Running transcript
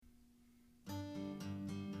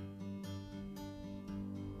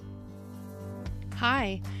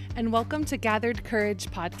Hi, and welcome to Gathered Courage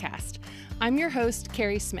podcast. I'm your host,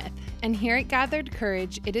 Carrie Smith, and here at Gathered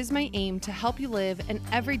Courage, it is my aim to help you live an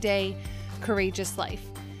everyday, courageous life.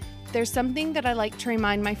 There's something that I like to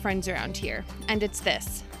remind my friends around here, and it's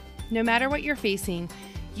this. No matter what you're facing,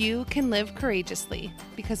 you can live courageously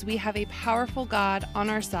because we have a powerful God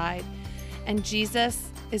on our side, and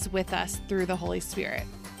Jesus is with us through the Holy Spirit.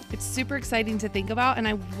 It's super exciting to think about, and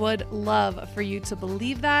I would love for you to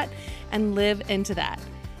believe that and live into that.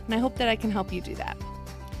 And I hope that I can help you do that.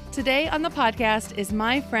 Today on the podcast is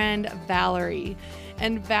my friend Valerie,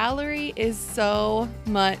 and Valerie is so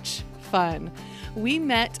much fun. We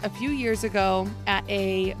met a few years ago at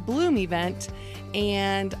a Bloom event,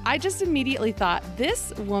 and I just immediately thought,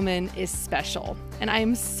 this woman is special, and I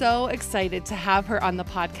am so excited to have her on the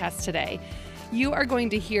podcast today. You are going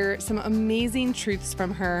to hear some amazing truths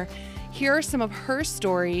from her, hear some of her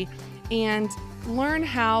story, and learn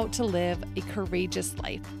how to live a courageous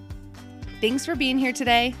life. Thanks for being here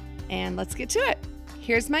today, and let's get to it.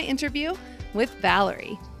 Here's my interview with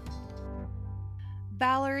Valerie.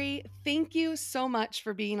 Valerie, thank you so much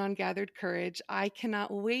for being on Gathered Courage. I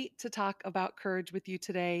cannot wait to talk about courage with you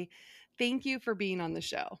today. Thank you for being on the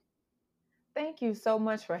show. Thank you so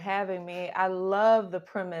much for having me. I love the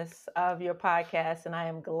premise of your podcast, and I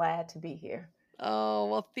am glad to be here. Oh,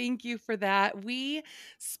 well, thank you for that. We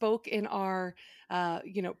spoke in our,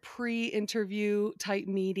 pre-interview type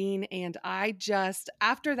meeting, and I just,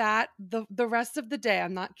 after that, the rest of the day,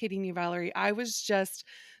 I'm not kidding you, Valerie, I was just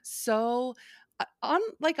so on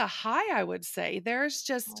like a high, I would say. There's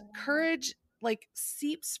just courage like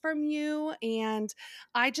seeps from you, and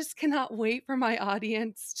I just cannot wait for my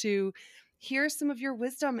audience to hear some of your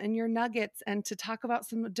wisdom and your nuggets and to talk about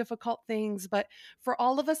some difficult things, but for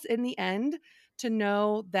all of us in the end to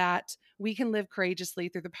know that we can live courageously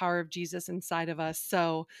through the power of Jesus inside of us.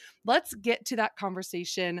 So let's get to that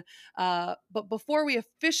conversation. But before we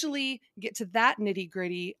officially get to that nitty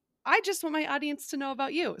gritty, I just want my audience to know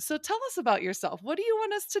about you. So tell us about yourself. What do you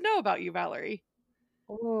want us to know about you, Valerie?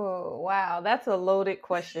 Oh, wow. That's a loaded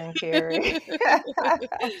question, Carrie.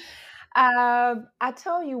 I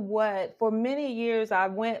tell you what, for many years, I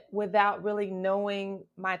went without really knowing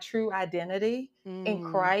my true identity in Mm,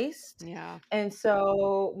 Christ. yeah, And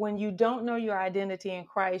so when you don't know your identity in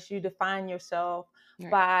Christ, you define yourself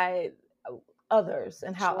right. by others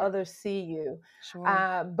and how Sure, others see you. sure.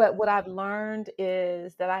 But what I've learned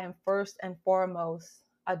is that I am first and foremost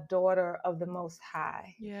a daughter of the Most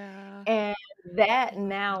High. Yeah, And that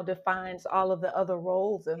now defines all of the other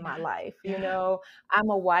roles in my yeah, life. yeah. I'm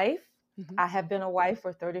a wife. Mhm. I have been a wife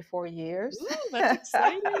for 34 years. Ooh, that's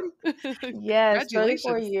exciting. Yes,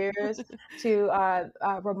 34 Congratulations. years to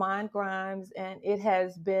Ramon Grimes, and it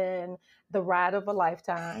has been the ride of a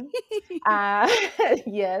lifetime. Uh,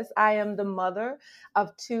 yes, I am the mother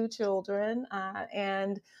of two children,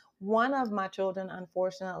 and one of my children,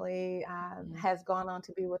 unfortunately, Mhm. has gone on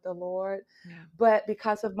to be with the Lord. Yeah, But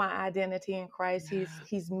because of my identity in Christ, yeah.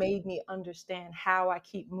 He's made me understand how I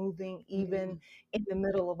keep moving, even Mm, in the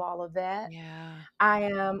middle of all of that. yeah. I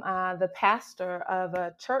am the pastor of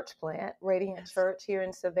a church plant, Radiant Yes. Church, here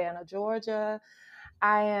in Savannah, Georgia.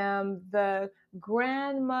 I am the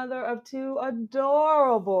grandmother of two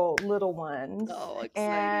adorable little ones. Oh,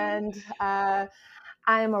 exciting. And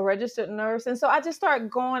I am a registered nurse. And so I just start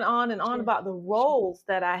going on and on Sure, about the sure. roles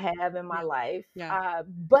that I have in my Yeah, life. yeah.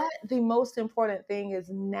 But the most important thing is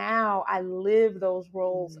now I live those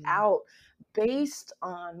roles Mm, out based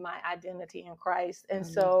on my identity in Christ. I And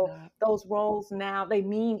love so that. those roles now, they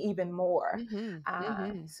mean even more. Mhm, Uh,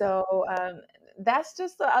 mhm. so that's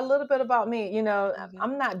just a little bit about me. Love it.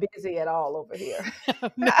 I'm not busy at all over here.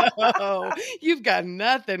 No, you've got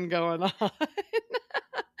nothing going on.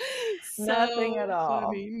 Nothing So at all.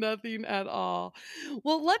 funny, nothing at all.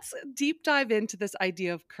 Well, let's deep dive into this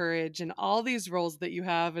idea of courage and all these roles that you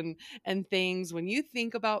have and things. When you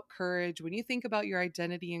think about courage, when you think about your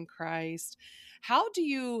identity in Christ, how do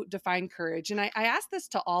you define courage? And I ask this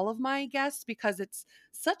to all of my guests because it's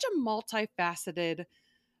such a multifaceted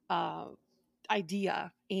uh,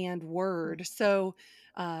 idea and word. So,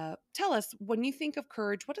 tell us, when you think of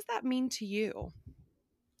courage, what does that mean to you?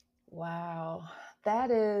 Wow,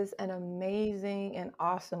 that is an amazing and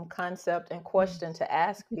awesome concept and Mm. question to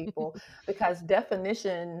ask people because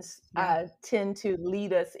definitions Yeah, tend to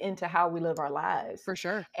lead us into how we live our lives. for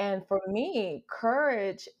sure. And for me,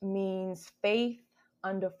 courage means faith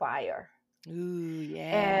under fire. Ooh,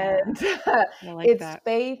 yeah. And I like it's that.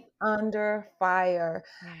 faith under fire.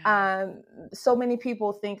 Yeah. Um, so many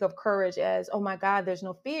people think of courage as, oh my God, there's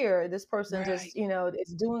no fear. This person Right. just,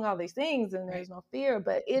 is doing all these things and Right. there's no fear,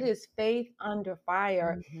 but it is faith under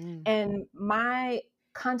fire. Mm-hmm. And my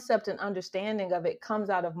concept and understanding of it comes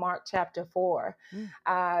out of Mark chapter 4.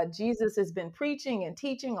 Mm. Jesus has been preaching and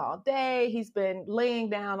teaching all day. He's been laying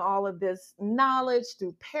down all of this knowledge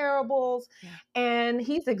through parables, Yeah. and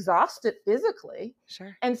he's exhausted physically.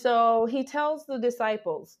 Sure. And so he tells the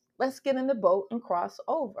disciples, let's get in the boat and cross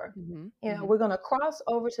over. Mm-hmm. Mm-hmm. We're going to cross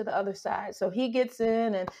over to the other side. So he gets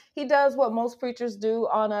in and he does what most preachers do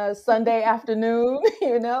on a Sunday afternoon.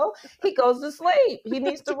 He goes to sleep. He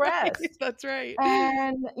needs That's to right. rest. That's right.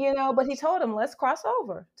 And, but he told him, let's cross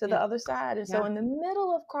over to the Yeah. other side. And so Yeah. in the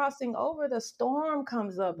middle of crossing over, the storm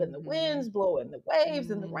comes up and the Mm-hmm. winds blow and the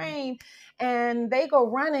waves and the Mm. rain. And they go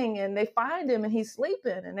running and they find him and he's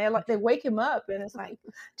sleeping. And they wake him up. And it's like,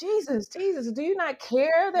 Jesus, Jesus, do you not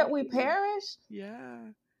care that we perish? Yeah.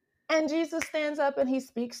 And Jesus stands up and he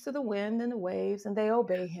speaks to the wind and the waves and they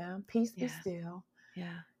obey him. Peace be Yes. still.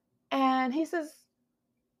 Yeah. And he says,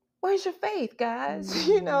 where's your faith, guys?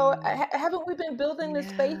 Mm. Haven't we been building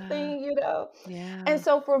this faith Yeah. thing, Yeah. And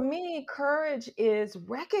so for me, courage is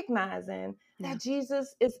recognizing Yeah. that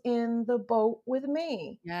Jesus is in the boat with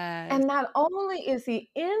me. Yes. And not only is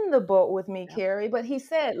he in the boat with me, Yep. Carrie, but he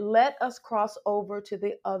said, let us cross over to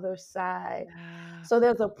the other side. Yeah. So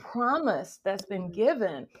there's a promise that's been Mm.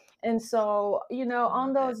 given. And so, on Love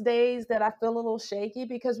it. those days that I feel a little shaky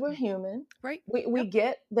because we're human, Right. we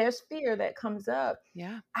get, there's fear that comes up.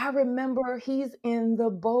 Yeah. I remember he's in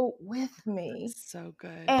the boat with me. So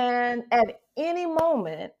good. And at any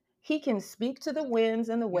moment, he can speak to the winds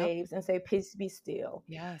and the Yep. waves and say, peace be still.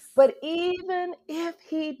 Yes. But even if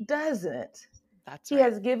he doesn't, That's he right.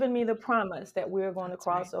 has given me the promise that we're going to That's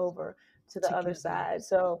right. cross over to the other Together. side.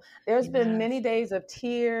 So there's been many Yes. days of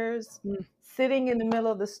tears, Mm. sitting in the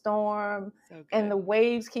middle of the storm, So and the good.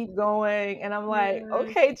 waves keep going. And I'm like, Yes.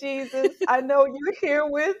 okay, Jesus, I know you're here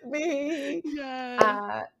with me.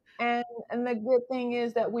 Yes. And the good thing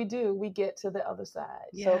is that we get to the other side.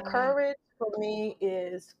 So Yeah. courage for me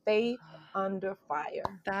is faith under fire.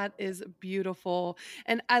 That is beautiful.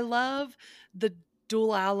 And I love the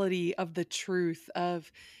duality of the truth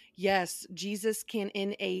of, yes, Jesus can,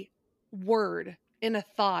 in a word, in a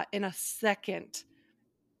thought, in a second,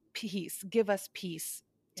 give us peace.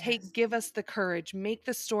 Yes. Give us the courage, make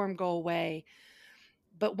the storm go away.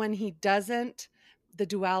 But when he doesn't, the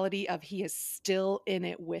duality of he is still in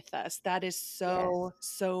it with us. That is so,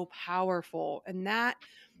 so powerful. And that,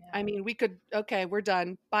 I mean, okay, we're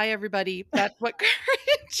done. Bye, everybody. That's what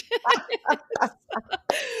courage is.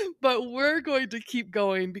 But we're going to keep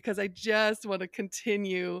going because I just want to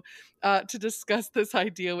continue to discuss this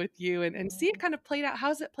idea with you and see it kind of played out.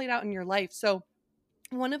 How's it played out in your life? So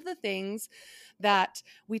one of the things that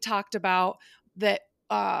we talked about that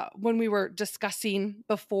when we were discussing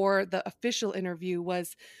before the official interview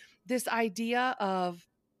was this idea of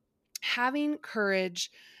having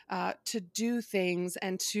courage to do things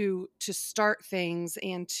and to start things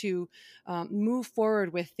and to move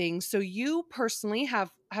forward with things. So you personally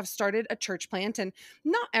have started a church plant, and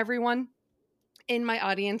not everyone in my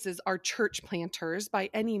audiences are church planters by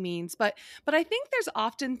any means, but I think there's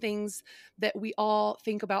often things that we all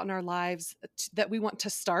think about in our lives that we want to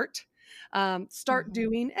start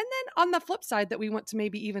doing, and then on the flip side that we want to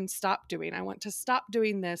maybe even stop doing. I want to stop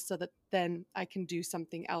doing this so that then I can do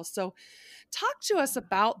something else. So talk to us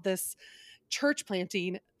about this church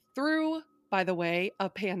planting through, by the way, a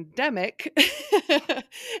pandemic,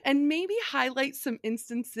 and maybe highlight some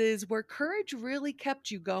instances where courage really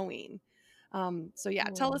kept you going. So yeah,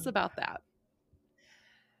 tell us about that.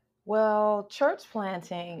 Well, church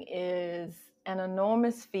planting is an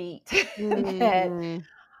enormous feat that Mhm.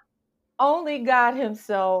 only God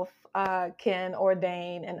Himself can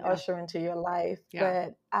ordain and Yeah. usher into your life. Yeah.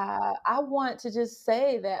 But I want to just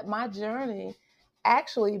say that my journey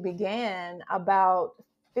actually began about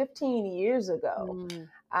 15 years ago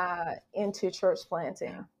Mm. into church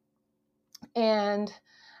planting. Yeah. And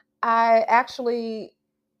I actually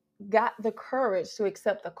got the courage to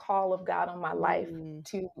accept the call of God on my life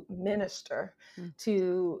to minister,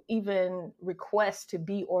 to even request to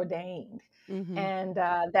be ordained. Mm-hmm. And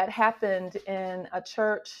that happened in a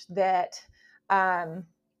church that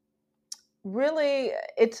really,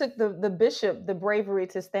 it took the bishop the bravery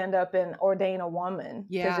to stand up and ordain a woman,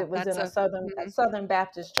 because Yeah, it was that's in a Southern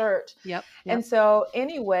Baptist church. Yep. And so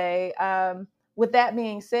anyway, with that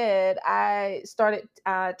being said, I started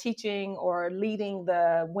teaching or leading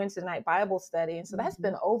the Wednesday night Bible study. And so that's Mhm.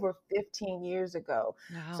 been over 15 years ago.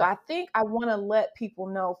 So Wow. I think I want to let people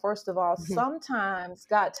know, first of all, Mhm. sometimes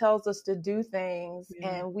God tells us to do things Yeah.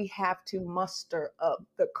 and we have to muster up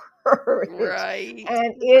the courage. Right.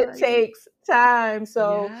 And it Right. takes time.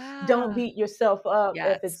 So don't Yeah. beat yourself up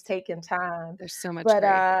if it's Yes. taken time. There's so much But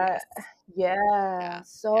grace. Yes. yeah, Yeah.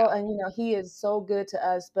 so, Yeah. and he is so good to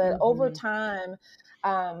us. But over Mhm. time,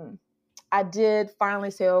 um, I did finally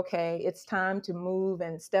say, okay, it's time to move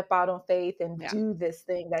and step out on faith and Yeah. do this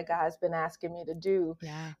thing that God's been asking me to do.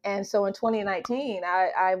 Yeah. And so in 2019,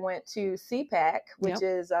 I went to CPAC, which Yep.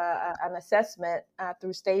 is an assessment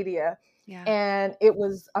through Stadia. Yeah. And it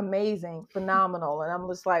was amazing, phenomenal. And I'm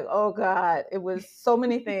just like, oh God, it was so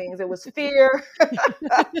many things. It was fear,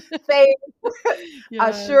 faith,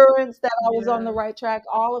 Yes. assurance that I was on Yeah. the right track,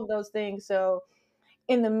 all of those things. So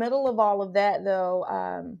in the middle of all of that, though,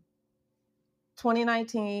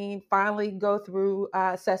 2019, finally go through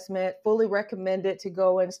assessment, fully recommended to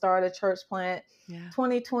go and start a church plant. Yeah.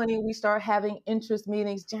 2020, we start having interest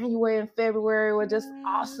meetings. January and February were just Yes.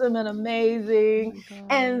 awesome and Oh amazing. my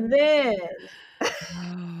And God. then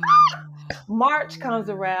Oh. March comes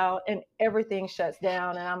Yeah. around and everything shuts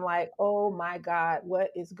down. And I'm like, oh my God, what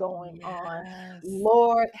is going on? Yes.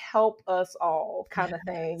 Lord, help us all, kind of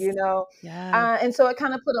thing, Yes. Yes. And so it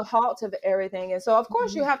kind of put a halt to everything. And so, of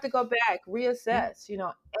course, you Mhm. have to go back, Yeah. reassess,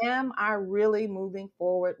 am I really moving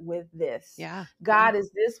forward with this? Yeah. Yeah. God,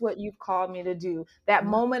 is this what you've called me to do? That Yeah.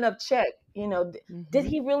 moment of check, did Mhm.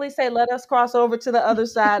 he really say, let us cross over to the other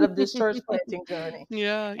side of this church planting journey?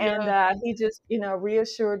 Yeah. And Yeah. he just,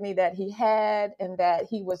 reassured me that he had and that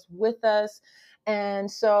he was with us. And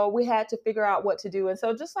so we had to figure out what to do. And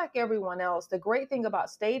so, just like everyone else, the great thing about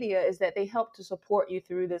Stadia is that they help to support you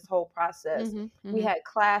through this whole process. Mhm. We Mhm. had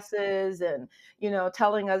classes and,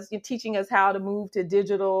 teaching us how to move to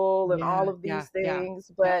digital and all Yeah. of Yeah. these Yeah. things.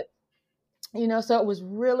 Yep. But so it was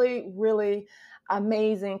really, really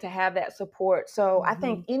amazing to have that support. So I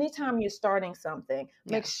think Mhm. anytime you're starting something,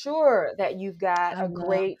 make Yeah. sure that you've got I a love.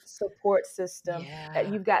 great support system, that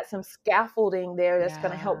Yeah. you've got some scaffolding there that's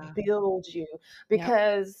going to help Yeah. build you. Yep.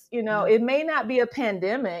 Because, Yep. it may not be a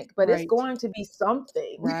pandemic, but it's Right. going to be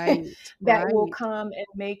something Right. that will Right. come and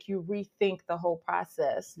make you rethink the whole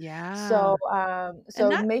process. Yeah. So, And so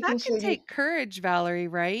that making can sure you, take courage, Valerie,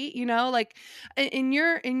 right? Like in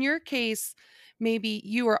your case, maybe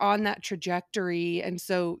you were on that trajectory and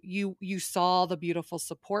so you saw the beautiful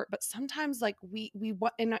support, but sometimes like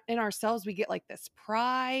in ourselves we get like this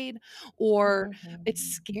pride, or it's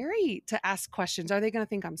Mhm. scary to ask questions. Are they going to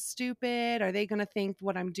think I'm stupid? Are they going to think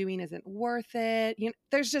what I'm doing isn't worth it?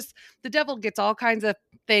 There's just the devil gets all kinds of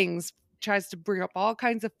things, tries to bring up all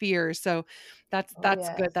kinds of fears. So Oh that's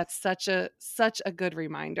good. yes, That's such a good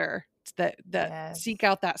reminder that seek yes.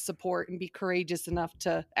 out that support and be courageous enough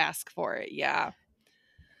to ask for it. Yeah.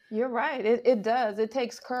 You're right. It does. It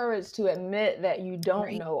takes courage to admit that you don't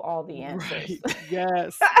Right. know all the answers. Right.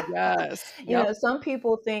 Yes. Yes. Yep. Some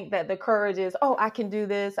people think that the courage is, oh, I can do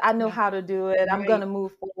this. I know Yeah. how to do it. I'm going Right. to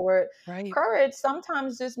move forward. Right. Courage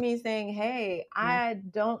sometimes just means saying, hey, Yeah. I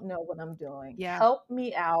don't know what I'm doing. Yeah. Help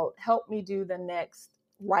me out. Help me do the next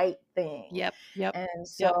right thing. Yep. Yep. And Yep.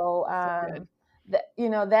 so, So good.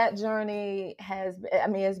 that journey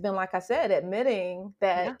it's been, like I said, admitting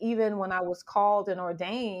that Yeah. even when I was called and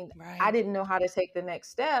ordained, I Right. didn't know how to take the next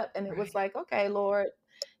step. And it was Right. like, okay, Lord,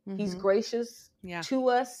 he's Mm-hmm. gracious Yeah. to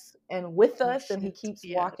us and with us, and he Patient. keeps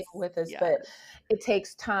Yes. walking with us. Yes. But it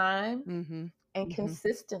takes time Mm-hmm. and Mm-hmm.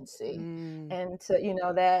 consistency, Mm. and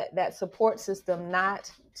to that support system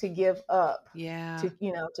not to give up, Yeah. to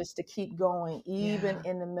just to keep going even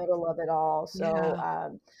Yeah. in the middle of it all. So Yeah.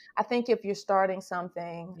 I think if you're starting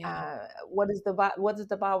something, Yeah. what does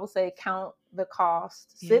the Bible say? Count the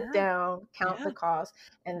cost, sit Yeah. down, count the Yeah. cost.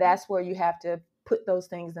 And that's where you have to put those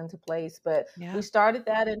things into place. But we Yeah. started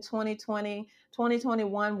that in 2020.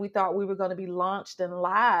 2021, we thought we were going to be launched and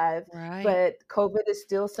live, Right. but COVID is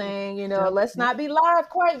still saying, Yep. let's Yep. not be live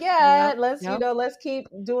quite Yep. yet. Let's, Yep. let's keep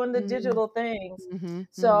doing the Mm-hmm. digital things. Mm-hmm. Mm-hmm.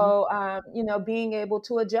 So, being able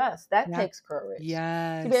to adjust, that Yeah. takes courage. To be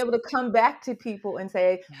Yes. able to come back to people and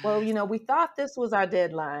say, well, Yes. we thought this was our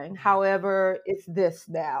deadline. Yeah. However, it's this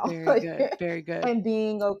now. Very good. Very good. And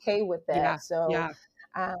being okay with Yeah. that. So, Yeah.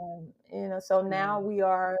 so now Good.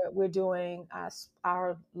 we're doing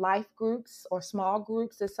our life groups, or small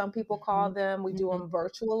groups, as some people call Mhm. them. We do Mhm. them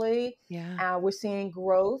virtually. Yeah. We're seeing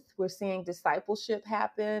growth. We're seeing discipleship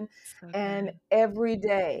happen, So and good. every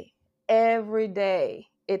day,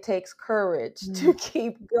 it takes courage to Mm.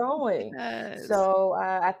 keep going. Yes. So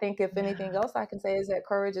I think if anything Yeah. else I can say is that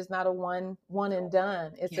courage is not a one and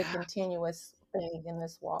done. It's a Yeah. continuous thing in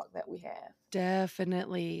this walk that we have.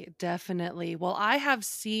 Definitely, definitely. Well, I have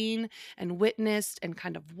seen and witnessed and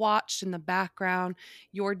kind of watched in the background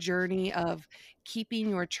your journey of keeping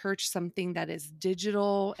your church something that is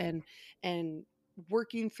digital and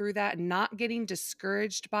working through that and not getting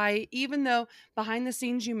discouraged by it, even though behind the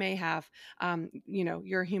scenes you may have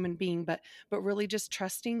you're a human being, but really just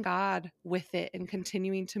trusting God with it and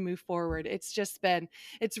continuing to move forward. It's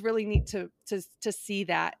really neat to see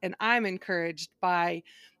that, and I'm encouraged by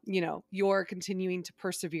you're continuing to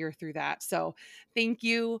persevere through that. So thank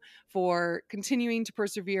you for continuing to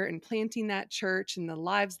persevere and planting that church and the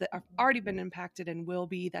lives that have already been impacted and will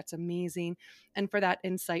be. That's amazing. And for that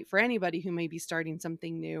insight for anybody who may be starting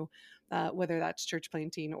something new, whether that's church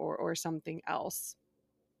planting or something else.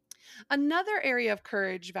 Another area of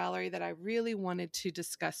courage, Valerie, that I really wanted to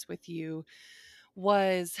discuss with you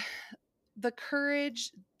was the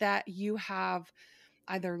courage that you have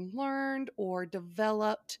either learned or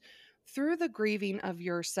developed through the grieving of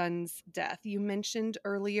your son's death. You mentioned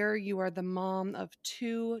earlier you are the mom of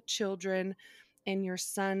two children, and your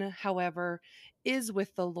son, however, is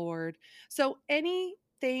with the Lord. So,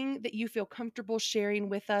 anything that you feel comfortable sharing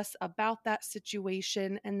with us about that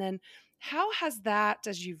situation, and then how has that,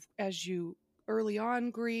 as you early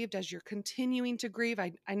on grieved, as you're continuing to grieve,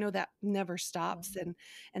 I know that never stops,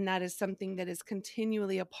 and that is something that is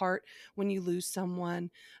continually a part when you lose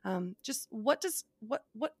someone. Just what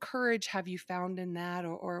courage have you found in that,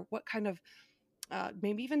 or what kind of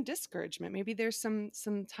maybe even discouragement? Maybe there's some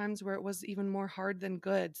times where it was even more hard than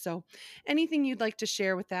good. So anything you'd like to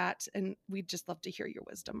share with that, and we'd just love to hear your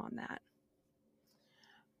wisdom on that.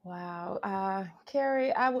 Wow.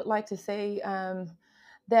 Carrie, I would like to say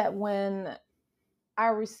that when I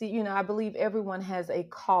receive, I believe everyone has a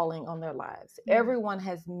calling on their lives. Yeah. Everyone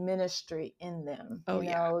has ministry in them, Oh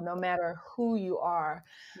yeah. no matter who you are,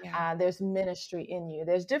 Yeah. there's ministry in you.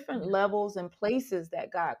 There's different Yeah. levels and places that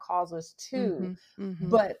God calls us to, Mm-hmm. Mm-hmm.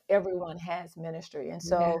 but everyone has ministry. And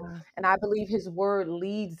so, Yeah. and I believe his word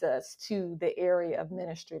leads us to the area of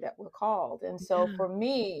ministry that we're called. And so Yeah. for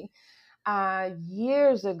me,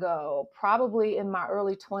 years ago, probably in my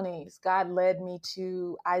early 20s, God led me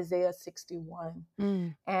to Isaiah 61.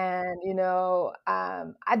 Mm. And,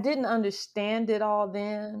 I didn't understand it all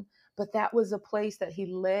then, but that was a place that he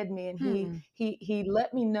led me. And he, Hmm. he, he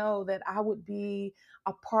let me know that I would be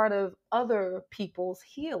a part of other people's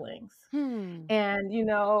healings. Hmm. And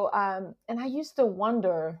I used to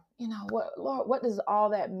wonder, what, Lord, what does all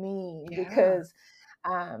that mean? Yeah. Because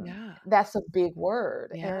Yeah. that's a big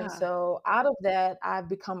word. And Yeah. so out of that, I've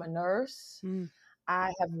become a nurse. Mm.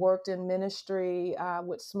 I have worked in ministry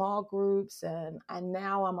with small groups, and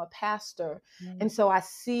now I'm a pastor. Mm. And so I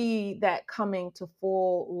see that coming to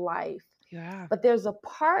full life. Yeah. But there's a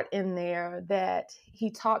part in there that he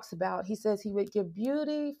talks about. He says he would give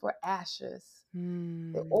beauty for ashes, the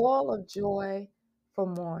Mm. oil of joy for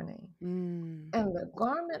mourning, Mm. and the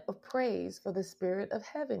garment of praise for the spirit of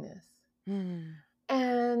heaviness. Mm.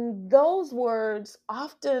 And those words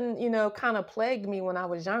often, kind of plagued me when I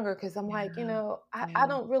was younger because I'm like, Yeah. I Yeah.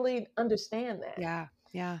 don't really understand that. Yeah.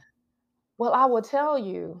 Yeah. Well, I will tell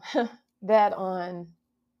you that on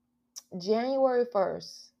January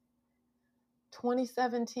 1st,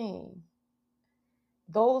 2017,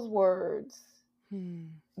 those words Hmm.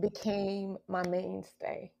 became my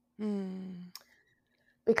mainstay Mm.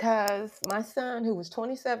 because my son, who was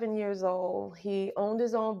 27 years old, he owned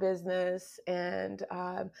his own business and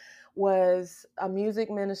was a music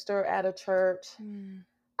minister at a church. Mm.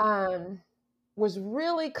 Um, was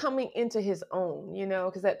really coming into his own,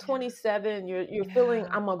 because at Yeah. 27, you're feeling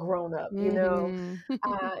Yeah. I'm a grown up. Mhm.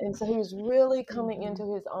 And so he was really coming Mhm. into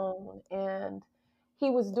his own, and he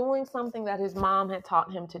was doing something that his mom had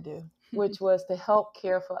taught him to do, which was to help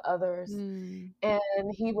care for others. Mm.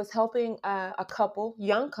 And he was helping a couple,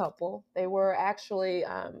 young couple. They were actually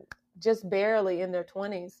just barely in their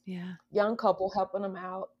 20s, Yeah. young couple, helping them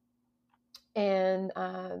out. And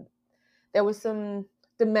there was some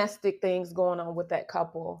domestic things going on with that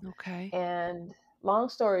couple. Okay. And long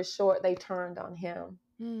story short, they turned on him.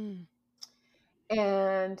 Mm.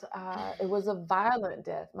 And it was a violent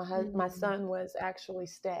death. My Mm. son was actually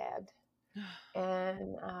stabbed,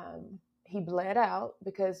 and he bled out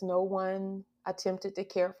because no one attempted to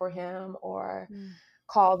care for him or Mm.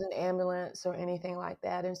 called an ambulance or anything like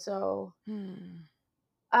that. And so Mm.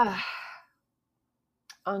 uh,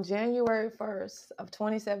 on January 1st of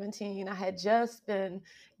 2017, I had just been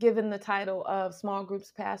given the title of small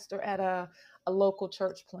groups pastor at a local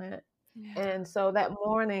church plant. Yeah. And so that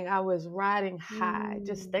morning I was riding high,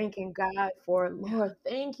 just Mm. thanking God for, Yeah. Lord,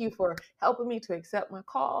 thank you for helping me to accept my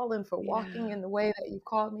call and for walking Yeah. in the way that you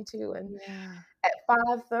called me to. And Yeah. at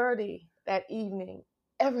 5:30 that evening,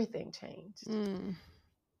 everything changed. Mm.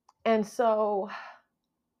 And so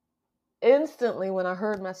instantly when I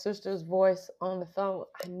heard my sister's voice on the phone,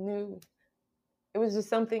 I knew it was just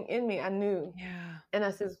something in me. I knew. Yeah. And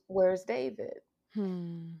I says, "Where's David?"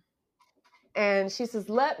 Hmm. And she says,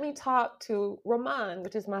 "Let me talk to Ramon,"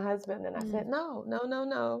 which is my husband. And I Mm. said, "No, no, no,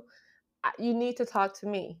 no. You need to talk to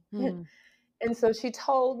me." Mm. And so she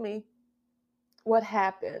told me what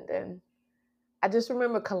happened. And I just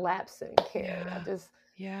remember collapsing, Carrie. I Yeah. just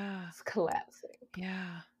Yeah. was collapsing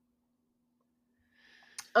Yeah.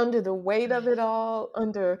 under the weight of it all,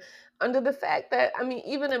 under the fact that, I mean,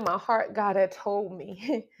 even in my heart, God had told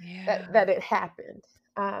me Yeah. that it happened.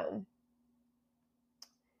 Um,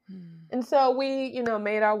 Mm. and so we,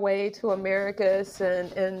 made our way to Americus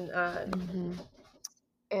Mhm.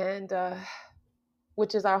 and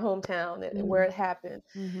which is our hometown where Mm. it happened.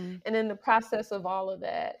 Mhm. And in the process of all of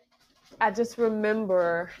that, I just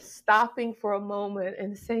remember stopping for a moment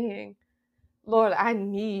and saying, "Lord, I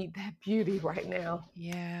need that beauty right now.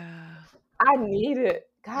 Yeah. I need it.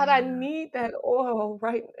 God, I Yeah. need that oil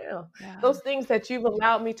right now. Yeah. Those things that you've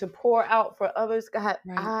allowed me to pour out for others, God,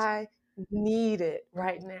 Right. I need it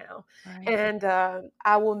Right. right now." Right. And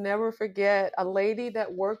I will never forget a lady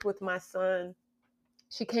that worked with my son.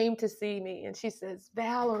 She came to see me and she says,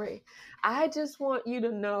 "Valerie, I just want you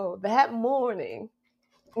to know that morning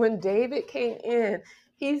when David came in,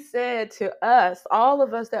 he said to us, all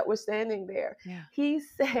of us that were standing there, Yeah. he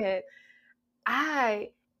said,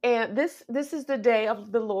 I am this is the day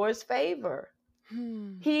of the Lord's favor.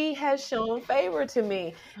 Hmm. He has shown favor to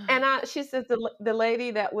me." And she says, the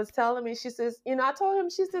lady that was telling me, she says, I told him,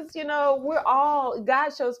 she says, we're all, God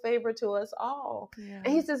shows favor to us all. Yeah. And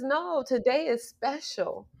he says, "No, today is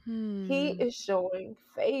special. He Hmm. is showing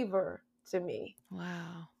favor to me."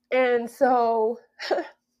 Wow. And so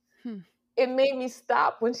Hmm. it made me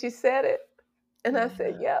stop when she said it. And I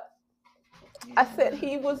said, Yeah. "Yep." I said, Yeah.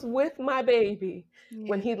 "He was with my baby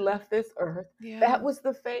when Yeah. he left this earth." Yeah. That was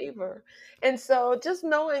the favor. And so just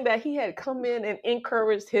knowing that he had come in and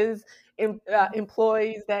encouraged his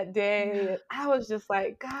employees that day, Yeah. I was just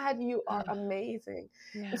like, "God, you are Uh, amazing."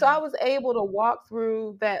 And so yeah. I was able to walk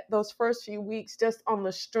through those first few weeks just on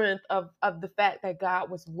the strength of the fact that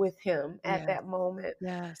God was with him at Yes. that moment.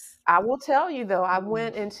 Yes. I will tell you though, I Mm.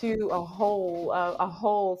 went into a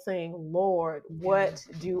whole saying, "Lord, Yeah. what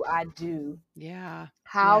do I do? Yeah.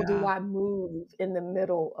 How do Yeah. I move in the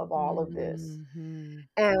middle of all of this?" Mhm.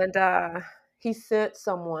 And he sent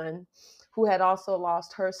someone who had also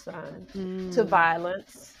lost her son to Mm.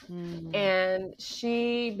 violence, Mm. and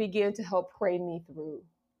she began to help pray me through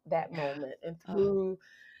that Yeah. moment and Oh,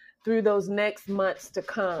 through those next months to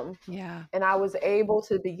come. yeah. And I was able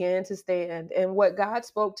to begin to stand. And what God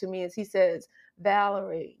spoke to me is He says,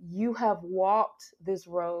 "Valerie, you have walked this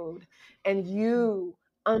road and you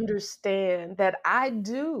understand that I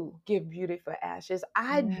do give beauty for ashes.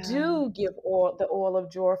 I Yeah. do give the oil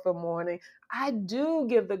of joy for mourning. I do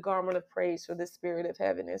give the garment of praise for the spirit of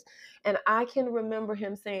heaviness." And I can remember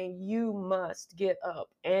Him saying, "You must get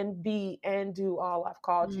up and be and do all I've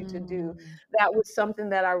called you to do." Mm. That was something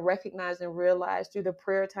that I recognized and realized through the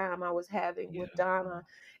prayer time I was having with Beautiful. Donna.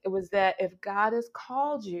 It was that if God has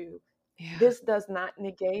called you, Yeah. this does not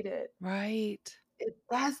negate it. Right. It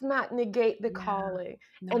does not negate the Yeah. calling.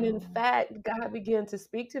 And in No. fact, God began to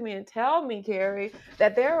speak to me and tell me, Carrie,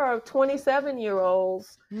 that there are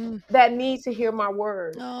 27-year-olds Mm. that need to hear my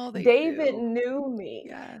word. Oh, they David do. knew me.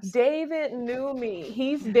 Yes. David knew me.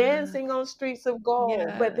 He's Yeah. dancing on streets of gold,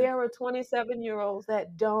 but Yes. there are 27-year-olds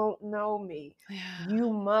that don't know me. Yeah.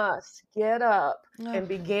 You must get up Oh, and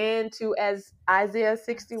begin to, as Isaiah yes.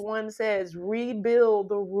 61 says, rebuild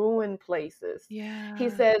the ruined places. He Yeah.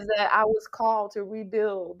 says that I was called to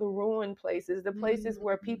rebuild the ruined places, the places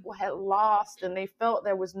where Mm. people had lost and they felt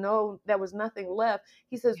there was nothing left.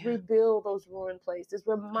 He says, Yeah. rebuild those ruined places,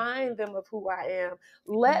 Oh, remind them of who I am,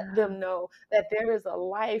 let yeah. them know that there is a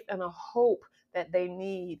life and a hope that they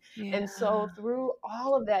need. Yeah. And so through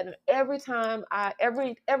all of that, and every time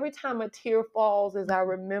a tear falls as I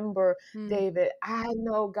remember Mm. David, I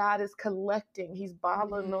know God is collecting, He's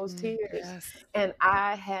bottling those Mm. tears, Yes. and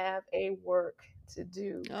I have a work to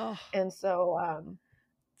do. Oh, And so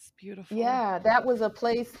it's beautiful. yeah, that was a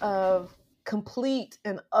place of complete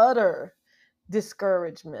and utter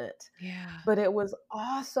discouragement. Yeah. But it was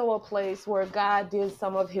also a place where God did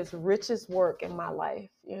some of his richest work in my life,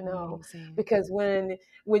 Amazing. because when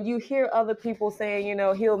you hear other people saying,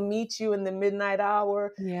 he'll meet you in the midnight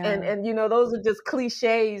hour, Yeah. and those are just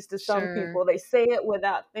cliches to some Sure. people. They say it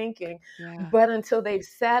without thinking, Yeah. but until they've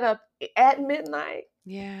sat up at midnight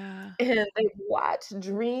Yeah. and they've watched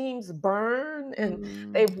dreams burn, and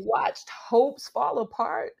Mm. they've watched hopes fall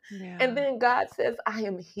apart. And Yeah. then God says, I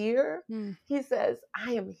am here. Mm. He says,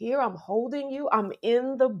 I am here. I'm holding you. I'm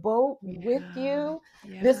in the boat with Yeah. you.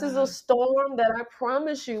 This is a Yeah. storm that I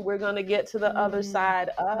promise you we're going to get to the other Mm. side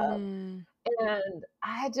of. Mm. And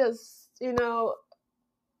I just,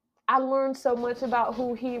 I learned so much about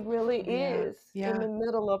who he really Yeah. is in Yeah. the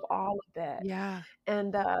middle of all of that. Yeah.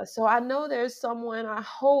 And so I know I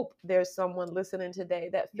hope there's someone listening today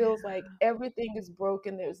that Yeah. feels like everything is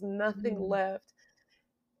broken. There's nothing Mm. left.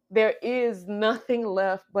 There is nothing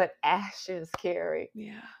left but ashes, Carrie.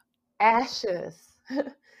 Yeah. Ashes.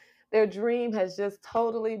 Their dream has just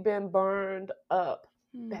totally been burned up.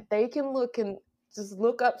 Mm. That they can look and just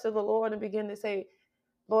look up to the Lord and begin to say,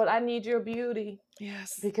 Lord, I need your beauty,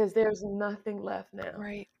 Yes. because there's nothing left now.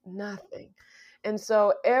 Right. Nothing. And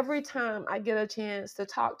so every time I get a chance to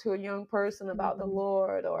talk to a young person about the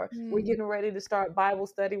Lord, or we're getting ready to start Bible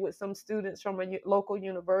study with some students from a local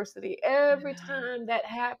university, every Yeah. time that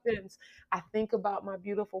happens, I think about my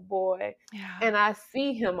beautiful boy, Yeah. and I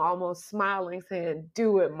see him almost smiling, saying,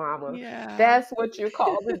 do it, mama. Yeah. That's what you're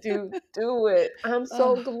called to do. Do it. I'm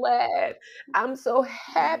so Oh, glad. I'm so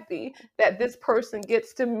happy that this person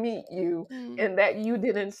gets to meet you, mm. and that you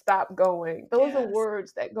didn't stop going. Those are Yes.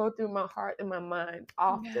 words that go through my heart and my mind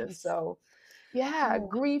often. Yes. So, yeah, Oh.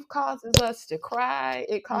 grief causes us to cry.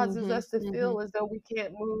 It causes Mhm. us to Mhm. feel as though we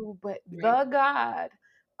can't move. But Right. the God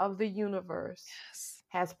of the universe Yes.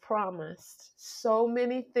 has promised so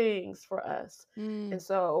many things for us. Mm. And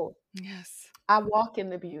so Yes. I walk in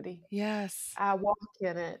the beauty. Yes. I walk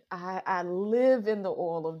in it. I live in the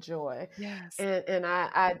oil of joy. Yes. And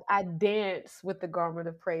I dance with the garment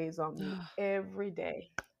of praise on me Oh, every day.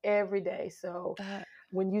 Every day. So that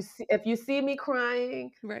if you see me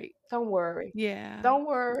crying, right. don't worry. Yeah. Don't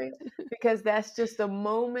worry, because that's just a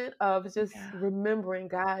moment of just Yeah. remembering,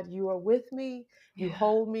 God, you are with me, you Yeah.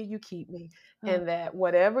 hold me, you keep me. Oh, And that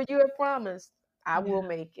whatever you have promised, I will yeah.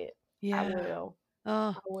 make it. I Yeah. will. Oh,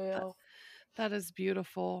 I that, will. that is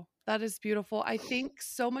beautiful. That is beautiful. I think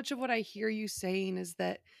so much of what I hear you saying is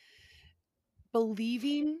that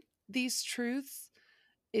believing these truths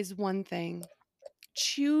is one thing.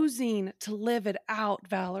 Choosing to live it out,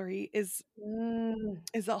 Valerie, Mm.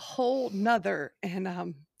 is a whole nother.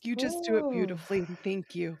 And you just do it Ooh. beautifully. And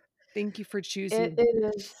thank you. Thank you for It, choosing.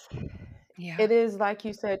 it is. Yeah. It is, like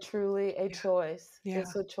you said, truly a Yeah. choice. Yeah.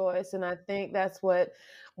 It's a choice, and I think that's what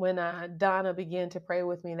when Donna began to pray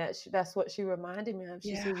with me, that's what she reminded me of.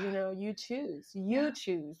 She Yeah. says, you choose, Yeah.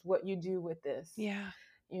 what you do with this. Yeah.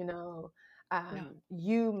 You know, Yeah.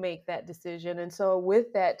 you make that decision. And so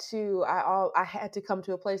with that too, I had to come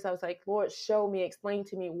to a place. I was like, Lord, show me, explain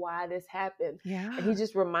to me why this happened. And Yeah. He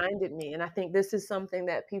just reminded me, and I think this is something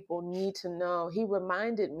that people need to know. He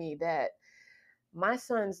reminded me that my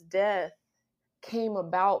son's death came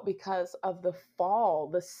about because of the fall,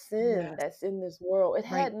 the sin Yes. that's in this world. It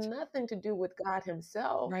had Right. nothing to do with God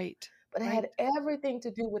Himself, Right. but it Right. had everything to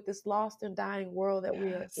do with this lost and dying world that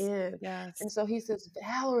we are Yes. in. Yes. And so He says,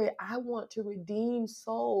 Valerie, I want to redeem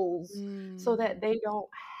souls so Mm. that they don't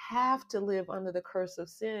have to live under the curse of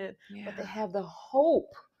sin, but they Yeah. have the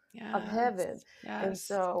hope of Yes. heaven. And Yes.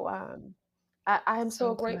 so I am so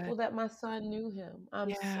So good. grateful that my son knew Him.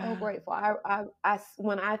 I'm so Yeah. grateful.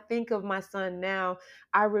 When I think of my son now,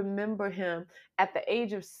 I remember him at the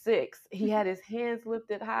age of 6. He had his hands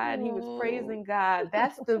lifted high and he was Oh. praising God.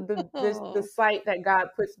 That's the Oh, sight that God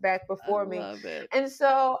puts back I before me. love it. And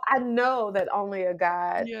so I know that only a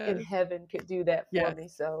God in Yes. heaven could do that for Yes. me.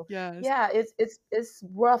 So Yes. yeah, it's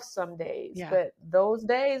rough some days, Yeah. but those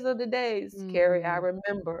days are the days, Carrie, I Mhm.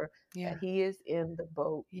 remember that Yeah. He is in the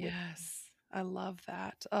boat with me. Yes. I love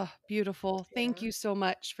that. Oh, beautiful. Thank Yeah. you so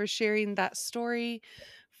much for sharing that story,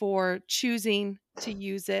 for choosing to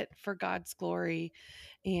use it for God's glory,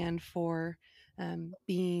 and for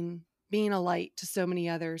being a light to so many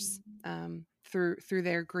others through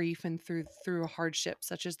their grief and through a hardship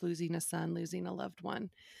such as losing a son, losing a loved one.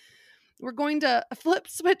 We're going to flip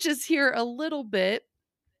switches here a little bit.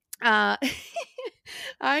 Uh,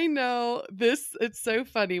 I know this, it's so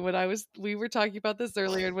funny we were talking about this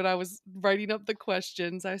earlier, and when I was writing up the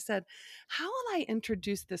questions, I said, how will I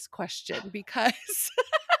introduce this question? Because,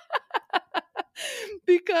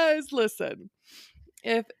 because listen,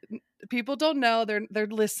 if people don't know, they're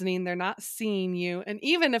listening, they're not seeing you. And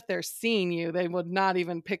even if they're seeing you, they would not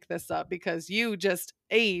even pick this up because you just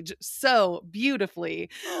age so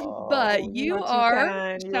beautifully. But Oh, you you are too are,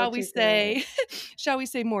 kind. You are shall we too kind. say, shall we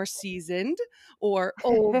say more seasoned or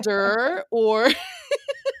older or you've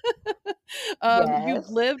Yes.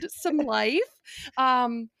 lived some life.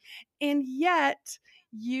 Um, and yet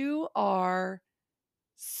you are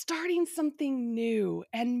starting something new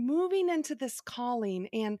and moving into this calling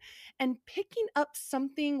and picking up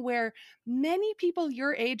something where many people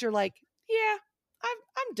your age are like, yeah,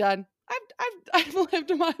 I'm done. I've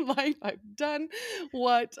lived my life. I've done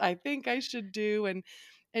what I think I should do. And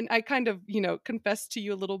I kind of, confessed to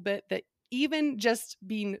you a little bit that even just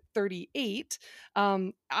being 38,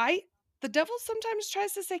 I the devil sometimes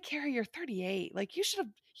tries to say, Carrie, you're 38. Like you should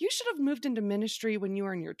have moved into ministry when you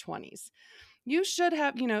were in your 20s. You should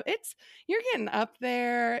have, you're getting up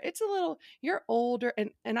there. It's a little, you're older.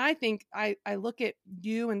 And I think I look at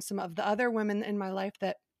you and some of the other women in my life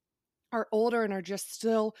that are older and are just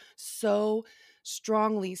still so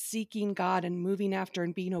strongly seeking God and moving after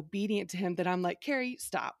and being obedient to him that I'm like, Carrie,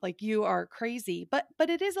 stop. Like you are crazy. But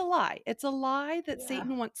it is a lie. It's a lie that Yeah.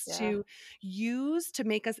 Satan wants Yeah. to use to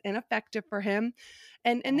make us ineffective for him.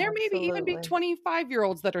 And there maybe even be Absolutely.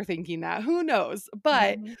 25-year-olds that are thinking that. Who knows?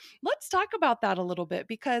 But Hmm. let's talk about that a little bit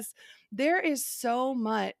because there is so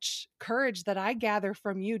much courage that I gather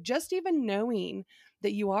from you, just even knowing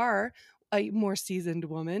that you are a more seasoned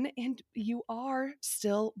woman and you are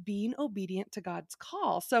still being obedient to God's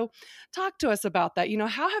call. So talk to us about that.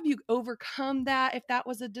 How have you overcome that if that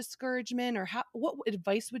was a discouragement, or what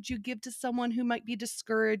advice would you give to someone who might be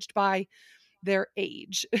discouraged by their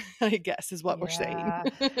age? I guess is what we're saying.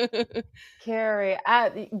 Yeah. Carrie,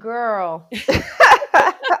 girl.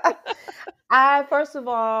 First of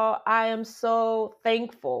all, I am so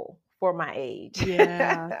thankful for my age.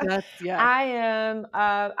 Yeah, yeah.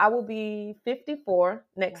 I will be 54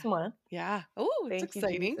 Yeah. next month. Yeah. Oh, it's Thank you,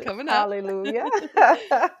 exciting Jesus. coming up. Hallelujah.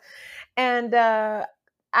 And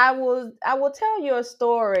I will tell you a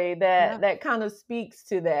story Yeah. that kind of speaks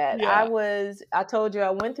to that. Yeah. I told you I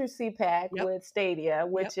went through CPAC Yep. with Stadia, Yep.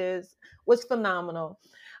 which was phenomenal.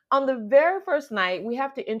 On the very first night, we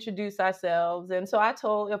have to introduce ourselves. And so I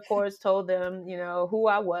told them, who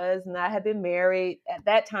I was. And I had been married at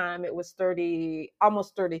that time. It was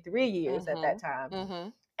almost 33 years at that Mhm. time.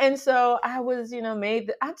 Mhm. And so I was,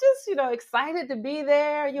 I just, excited to be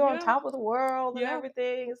there. You're on Yeah. top of the world and Yeah.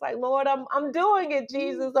 everything. It's like, Lord, I'm doing it, Mm.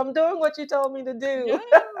 Jesus. I'm doing what you told me to Yeah. do.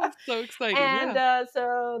 So exciting. And Yeah.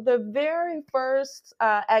 so the very first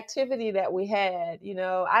activity that we had,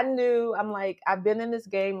 I'm like, I've been in this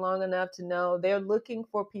game long enough to know they're looking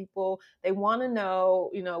for people. They want to know,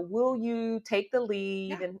 will you take the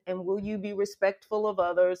lead Yeah. and will you be respectful of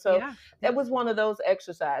others? So Yeah. that Yep. was one of those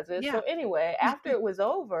exercises. Yeah. So anyway, after it was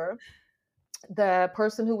over, the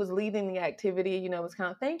person who was leading the activity, was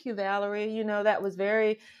kind of, thank you, Valerie. That was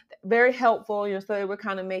very, very helpful. So they were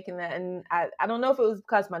kind of making that. And I don't know if it was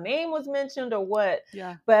because my name was mentioned or what,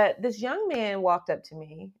 Yeah. but this young man walked up to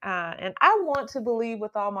me. And I want to believe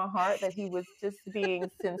with all my heart that he was just being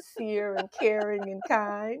sincere and caring and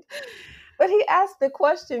kind. But he asked the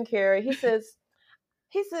question, Carrie. He says,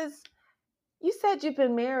 you said you've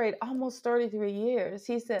been married almost 33 years.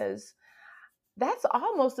 He says, that's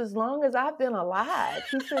almost as long as I've been alive.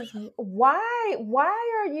 He says, why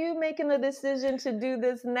are you making the decision to do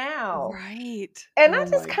this now? Right. And I Oh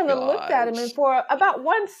just my kind of looked at him, and gosh. for about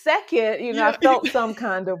 1 second, I Yeah. felt some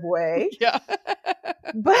kind of way. Yeah.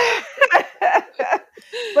 But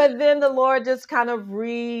but then the Lord just kind of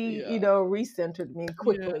Yeah. recentered me Yeah.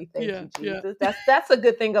 quickly. Thank Yeah. you, Yeah. Jesus. That's a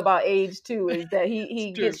good thing about age too, is that It's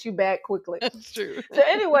he true. gets you back quickly. That's true. So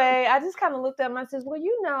anyway, I just kind of looked at him. I says, well,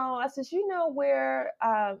 I says, where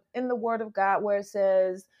in the Word of God where it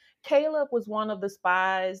says Caleb was one of the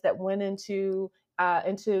spies that went into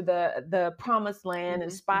the promised land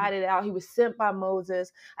and Mhm, mhm. spied it out. He was sent by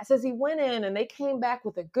Moses. I says he went in and they came back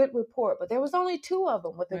with a good report, but there was only two of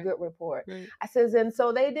them with a Right. good report. Right. I says, and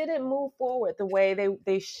so they didn't move forward the way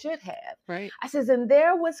they should have. Right. I says, and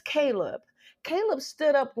there was Caleb. Caleb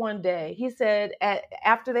stood up one day. He said,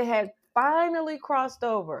 after they had finally crossed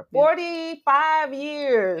over Yeah. 45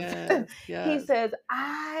 years, Yes. he Yes. says,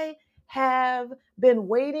 I have been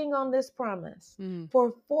waiting on this promise Mm.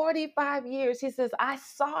 for 45 years. He says, I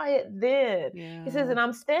saw it then. He says, Yeah. and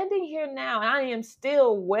I'm standing here now, and I am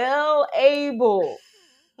still well able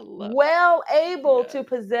Yeah. to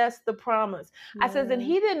possess the promise. I says, and Yeah.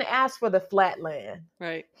 he didn't ask for the flat land.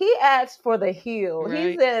 Right. He asked for the hill. He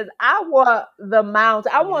Right. says, I want the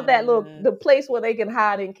mountain. I want Yes. the place where they can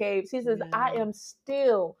hide in caves. He says, I Yeah. am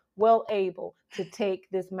still well able to take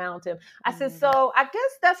this mountain. I said, love it. so I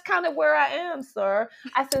guess that's kind of where I am, sir.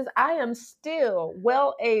 I says, I am still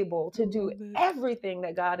well able I to do love it. everything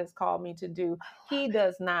that God has called me to do. He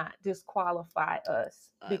does not disqualify us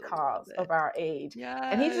I love because it. of our age.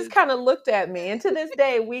 And he just Yes. kind of looked at me. And to this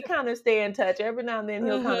day, we kind of stay in touch. Every now and then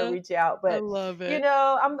he'll kind of Uh-huh. reach out. I But love you it.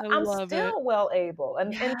 know, I I'm love it. still well able.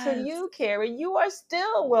 And to Yes. you, Carrie, you are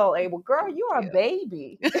still well able. Girl, Thank you are a you.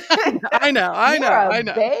 baby. I know. You're a I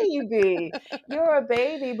know. baby. You're a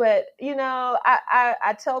baby. But you know,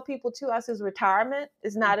 I tell people too, I says retirement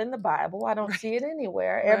is not in the Bible. I don't see Right. it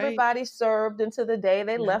anywhere. Right. Everybody served until the day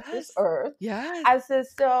they left this Yes. earth. Yes. I said,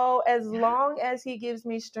 so as Yeah. long as he gives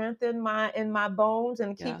me strength in my bones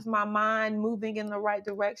and Yeah. keeps my mind moving in the right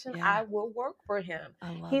direction, Yeah. I will work for him.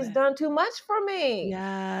 I love He's it. done too much for me. He's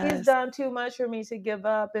Yes. done too much for me to give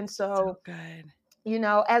up. And So so, good. you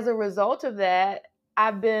know, as a result of that,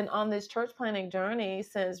 I've been on this church planting journey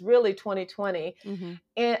since really 2020. Mm-hmm.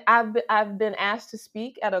 And I've been asked to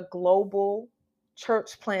speak at a global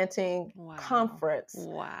church planting Wow. conference.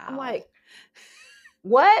 I'm Wow. like,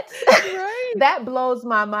 what? Right. That blows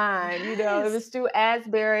my mind. You know, it Yes. was through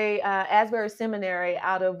Asbury Seminary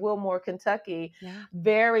out of Wilmore, Kentucky. Yeah.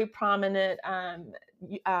 Very prominent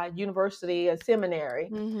university, a seminary.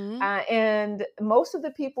 Mm-hmm. And most of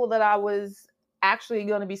the people that I was actually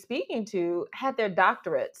going to be speaking to had their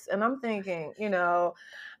doctorates. And I'm thinking, you know,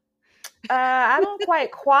 I don't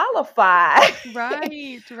quite qualify.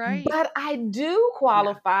 Right. Right. But I do Yeah.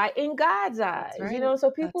 qualify in God's That's eyes, right. you know,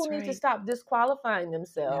 so people That's need to right. stop disqualifying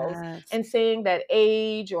themselves Yes. and saying that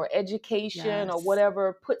age or education or Yes.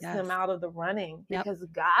 whatever puts Yes. them out of the running, Yep. because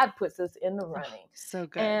God puts us in the Oh, running. so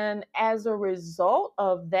good. And as a result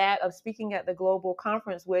of that, of speaking at the global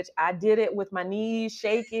conference, which I did it with my knees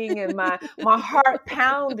shaking and my heart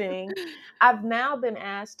pounding, I've now been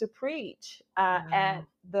asked to preach at Wow.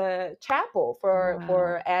 the chapel Wow.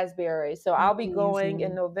 for Asbury. So I'll be going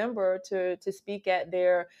in Amazing. November to speak at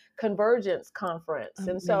their Convergence conference.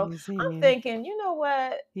 And so I'm Amazing. thinking, you know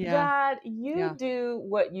what, Yeah. God, you Yeah. do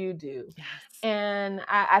what you do. Yes. And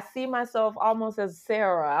I see myself almost as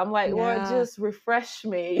Sarah. I'm like, Lord, Yeah. just refresh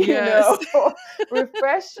me, you Yes. know,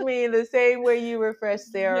 refresh me the same way you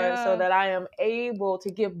refreshed Sarah, so Yeah. that I am able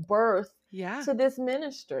to give birth Yeah. to this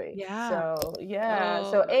ministry. Yeah. So yeah,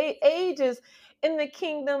 so Oh, age is in the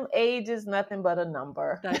kingdom. Age is nothing but a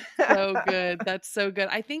number. that's so good. That's so good.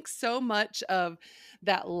 I think so much of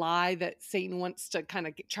that lie that Satan wants to kind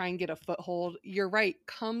of try and get a foothold, you're right,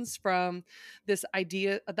 comes from this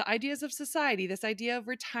idea, the ideas of society, this idea of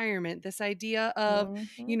retirement, this idea of,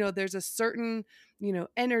 Mhm. there's a certain,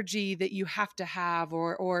 energy that you have to have,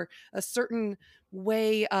 or a certain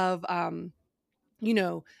way of, you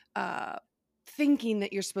know, uh, thinking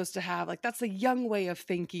that you're supposed to have. Like that's a young way of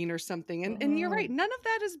thinking or something. And you're right. Mhm. None of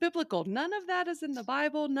that is biblical. None of that is in the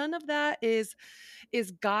Bible. None of that is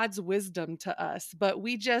God's wisdom to us. But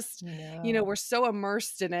we just, No. we're so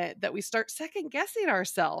immersed in it that we start second guessing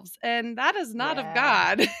ourselves. And that is not of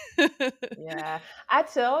Yeah. God. Yeah. I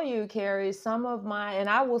tell you, Carrie, and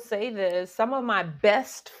I will say this, some of my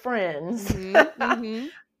best friends Mm-hmm.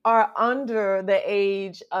 are under the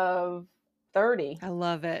age of 30. I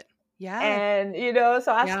love it. Yeah. And, you know,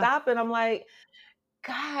 so I Yeah. stop and I'm like,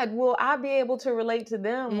 God, will I be able to relate to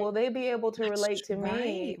them? Mm, Will they be able to that's relate to right.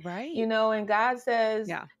 me? Right. You know, and God says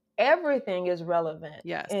Yeah. everything is relevant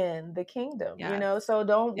Yes. in the kingdom, you Yes. know, so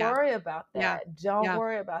don't Yeah. worry about Yeah. that. Don't Yeah.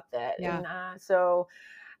 worry about that. Yeah. And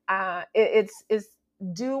it's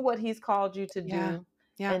do what he's called you to Yeah. do,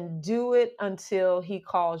 Yeah. and do it until he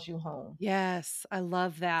calls you home. Yes, I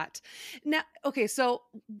love that. Now, okay, so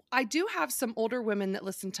I do have some older women that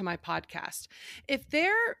listen to my podcast. If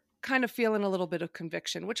they're kind of feeling a little bit of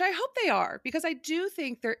conviction, which I hope they are, because I do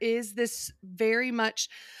think there is this very much,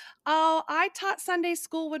 oh, I taught Sunday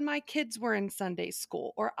school when my kids were in Sunday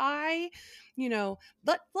school, or let's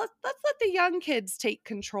let the young kids take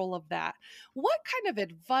control of that. What kind of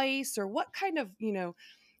advice or what kind of,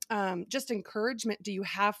 just encouragement do you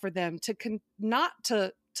have for them to not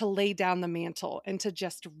to lay down the mantle and to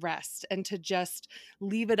just rest and to just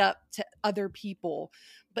leave it up to other people,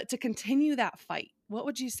 but to continue that fight? What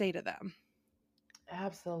would you say to them?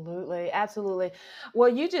 Absolutely, absolutely. Well,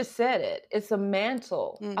 you just said it. It's a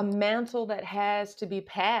Mm, mantle that has to be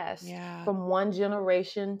passed yeah, from one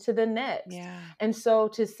generation to the next. yeah, And so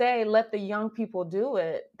to say, let the young people do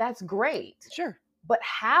it, that's great. sure. But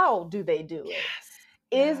how do they do it? Yes.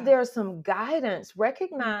 Is Yeah. there some guidance?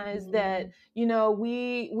 Recognize that Mhm.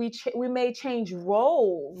 we may change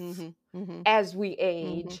roles Mm-hmm. as we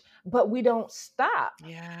Mm-hmm. age, but we don't stop.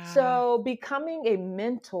 Yeah. So becoming a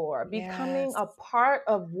mentor, becoming Yes. a part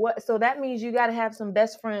of so that means you got to have some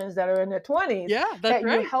best friends that are in their 20s Yeah, that's that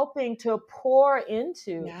you're right. helping to pour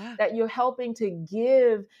into, Yeah. that you're helping to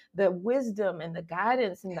give the wisdom and the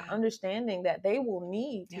guidance and the Yeah. understanding that they will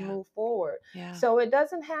need to Yeah. move forward. Yeah. So it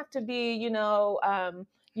doesn't have to be,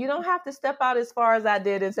 you don't have to step out as far as I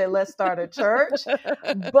did and say, let's start a church.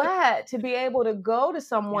 But to be able to go to Yeah.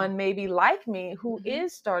 someone maybe like me who Mhm.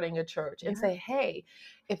 is starting a church and Yeah. say, hey,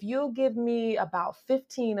 if you'll give me about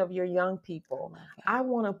 15 of your young I people, love that. I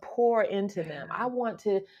want to pour into them. I Yeah. want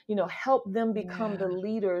to, help them become Yeah. the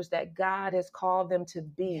leaders that God has called them to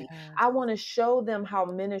be. Yes. I want to show them how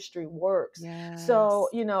ministry works. So,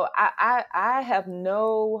 Yes. I have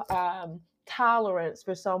no tolerance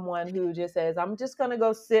for someone who just says, I'm just going to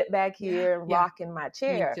go sit back Yeah. here and Yeah. rock in my Me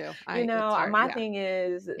chair. too. It's hard. My Yeah. thing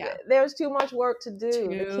is Yeah. there's too much work to do.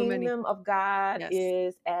 The Too many. kingdom of God Yes.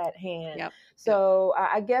 is at hand. Yep. Yep. So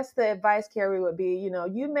I guess the advice, Carrie, would be,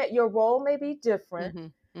 your role may be different, Mm-hmm.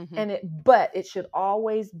 Mm-hmm. but it should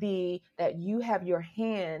always be that you have your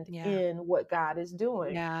hand Yeah. in what God is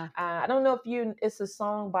doing. Yeah. I don't know if it's a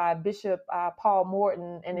song by Bishop Paul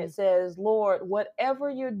Morton, and it says, Lord, whatever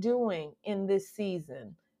you're doing in this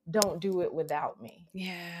season, don't do it without me.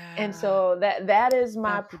 Yeah. And so that is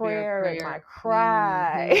my That should be our prayer and my prayer.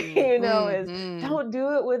 cry, Mm-hmm. is Mm-hmm. don't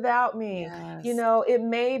do it without me. Yes. It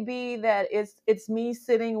may be that it's me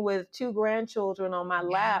sitting with 2 grandchildren on my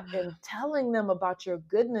lap Yeah. and telling them about your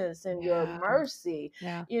goodness and your Yeah. mercy,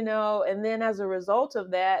 Yeah. and then as a result of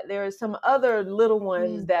that, there are some other little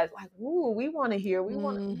ones Mm. that like, ooh, we want to hear, we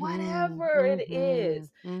want Mm-hmm. whatever it Mm-hmm. is.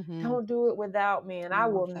 Mm-hmm. Don't do it without me, and I I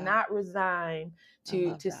love will that. not resign I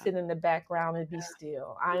love to that. sit in the background and be Yeah.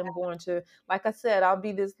 still. I Yeah. am going to, like I said, I'll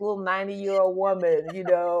be this little 90-year-old woman,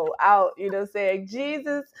 out, saying,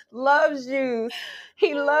 Jesus loves you.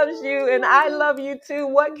 He loves you, and I love you too.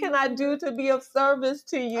 What can I do to be of service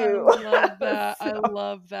to I you? love that. So, I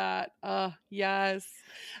love that. Yes.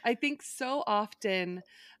 I think so often,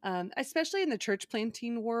 especially in the church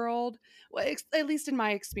planting world, well, at least in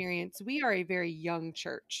my experience, we are a very young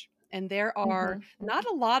church. And there are mhm, not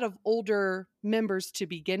mhm. a lot of older members to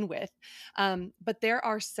begin with, but there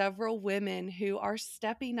are several women who are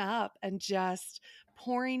stepping up and just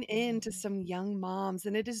pouring into Mhm. some young moms.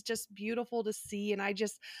 And it is just beautiful to see. And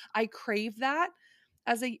I crave that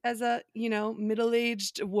as a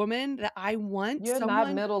middle-aged woman, that I want You're not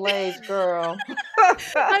someone middle-aged, girl.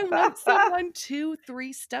 I want someone 2,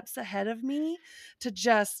 3 steps ahead of me to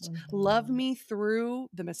just love Mhm. me through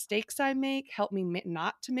the mistakes I make, help me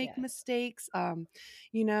not to make Yes. mistakes, and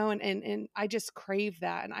I just crave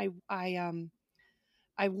that, and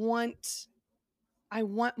I want I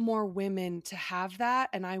want more women to have that,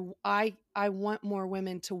 and I want more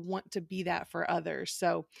women to want to be that for others.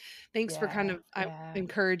 So, thanks for kind Yeah, of yeah,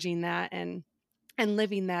 encouraging that and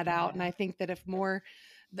living that out. And yeah. I think that if more,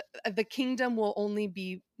 the kingdom will only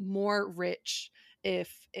be more rich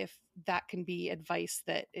if that can be advice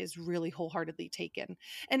that is really wholeheartedly taken.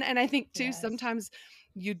 And I think too, Yes. sometimes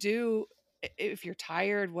you do, if you're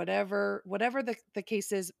tired, whatever the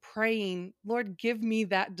case is, praying, Lord, give me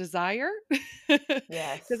that desire. Because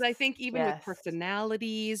Yes. I think even with Yes.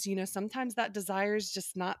 personalities, sometimes that desire is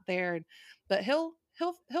just not there. But he'll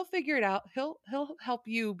figure it out. He'll help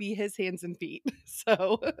you be his hands and feet.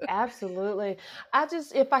 So Absolutely.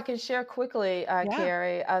 If I can share quickly, yeah.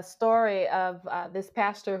 Carrie, a story of this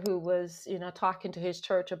pastor who was, talking to his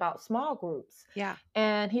church about small groups. Yeah.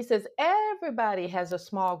 And he says, everybody has a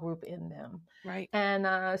small group in them. Right. And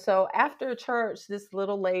so after church, this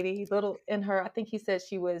little lady, in her, I think he said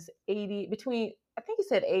she was 80, I think he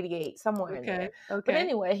said 88, somewhere in Okay. there. But Okay.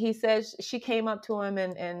 anyway, he says she came up to him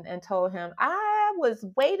and told him, I was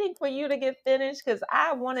waiting for you to get finished because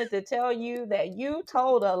I wanted to tell you that you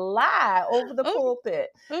told a lie over the Oh, pulpit.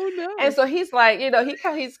 oh And no. so he's like,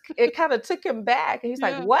 it kind of took him back. And he's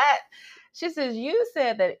like, Yeah. what? She says, you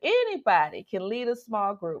said that anybody can lead a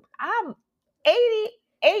small group. I'm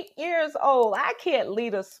 88 years old. I can't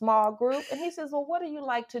lead a small group. And he says, well, what do you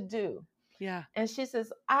like to do? Yeah. And she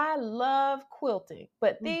says, I love quilting,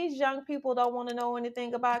 but Mm. these young people don't want to know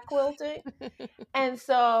anything about quilting. And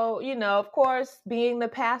so, of course, being the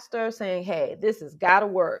pastor saying, hey, this has got to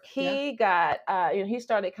work. Yeah. He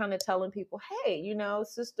started kind of telling people, hey,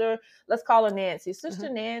 sister, let's call her Nancy. Uh-huh. Sister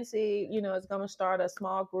Nancy, is going to start a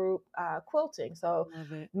small group quilting. So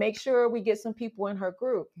Love it. make sure we get some people in her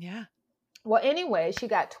group. Yeah. Well, anyway, she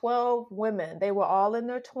got 12 women. They were all in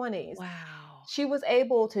their 20s. Wow. She was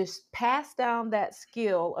able to pass down that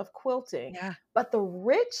skill of quilting Yeah. But the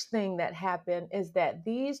rich thing that happened is that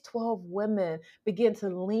these 12 women began to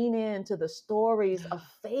lean into the stories of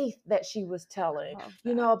faith that she was telling, Love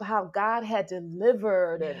you that. know, of how God had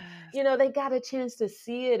delivered. And, Yes. you know, they got a chance to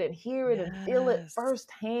see it and hear it and feel it Yes.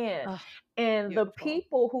 firsthand. Oh, And the beautiful.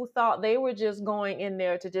 people who thought they were just going in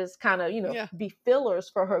there to just kind of, you know, Yeah. be fillers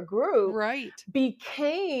for her group Right.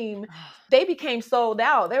 became Oh, they became sold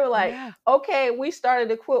out. They were like, yeah. okay, we started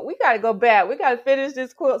the quilt. We got to go back. We got to finish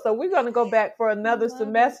this quilt. So we're going to go back for I another love it.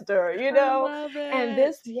 semester, you I know? love And it.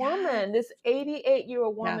 this Yes. woman, this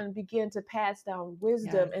 88-year-old Yeah. woman began to pass down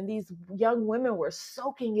wisdom. Yes. And these young women were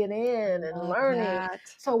soaking it in and Love learning. that.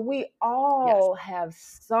 So we Yes. all have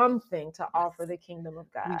something to Yes. offer the kingdom of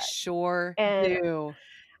We God. sure And do.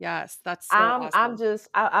 Yes. That's so I'm awesome. just,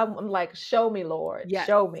 I'm like, show me, Lord. Yes.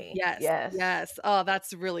 Show me. Yes. Yes. Yes. Oh,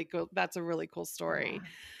 that's really cool. That's a really cool story. Yeah.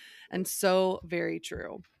 And so very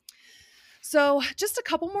true. So, just a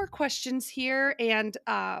couple more questions here, and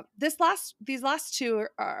these last two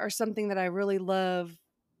are something that I really love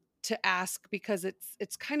to ask because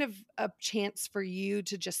it's kind of a chance for you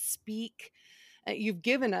to just speak. You've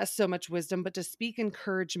given us so much wisdom, but to speak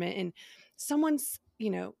encouragement, and someone's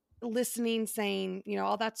listening, saying,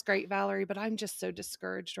 "Oh, that's great, Valerie, but I'm just so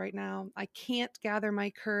discouraged right now. I can't gather my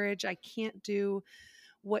courage. I can't do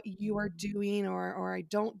what you are doing, or I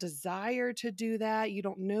don't desire to do that. You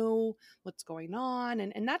don't know what's going on."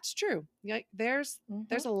 And that's true. Like there's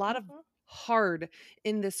Mhm, a lot of mhm. hard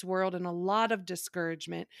in this world and a lot of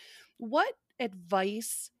discouragement. What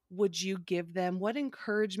advice would you give them? What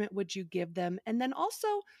encouragement would you give them? And then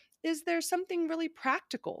also, is there something really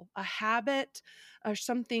practical, a habit or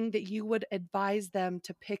something that you would advise them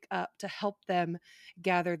to pick up to help them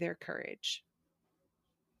gather their courage?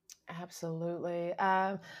 Absolutely.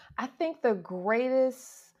 I think the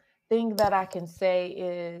greatest thing that I can say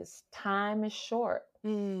is time is short.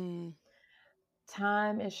 Mm,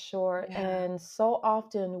 Time is short. yeah. And so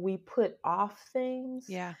often we put off things.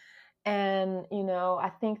 Yeah. And, you know, I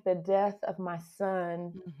think the death of my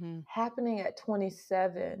son Mhm. happening at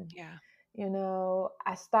 27, Yeah. you know,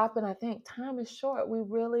 I stop and I think time is short.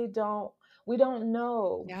 We don't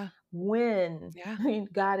know Yeah. when Yeah.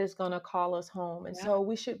 God is going to call us home. And Yeah. so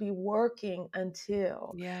we should be working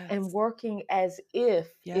until and Yes. working as if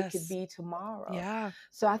it could Yes. be tomorrow. Yeah.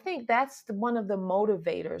 So I think that's one of the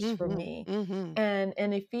motivators for Mhm. me. Mhm. And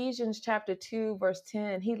in Ephesians chapter 2, verse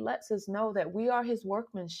 10, he lets us know that we are his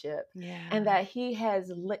workmanship Yeah. and that he has,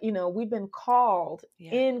 you know, we've been called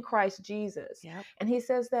Yeah. in Christ Jesus. Yep. And he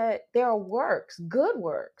says that there are works, good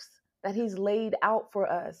works, that he's laid out for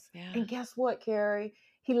us. Yeah. And guess what, Carrie?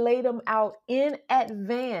 He laid them out in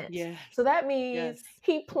advance. Yes. So that means Yes.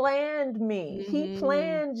 he planned me. He Mhm.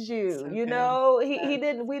 planned you. So You good. know,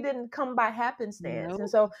 Yes. we didn't come by happenstance. And Nope.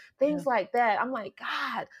 so Yeah. things like that, I'm like,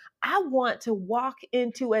 God, I want to walk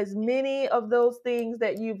into as many of those things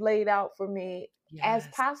that you've laid out for me as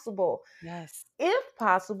Yes. possible. Yes. If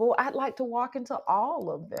possible, I'd like to walk into all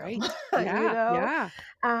of them, Right. you Yeah. know? Yeah.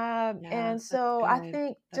 Yeah. And That's so I good.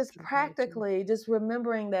 think That's just encouraging. practically, just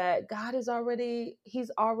remembering that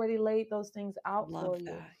he's already laid those things out Love for you.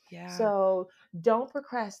 that. Yeah. So don't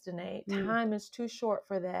procrastinate. Mm. Time is too short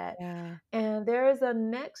for that. Yeah. And there is a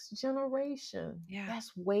next generation Yeah.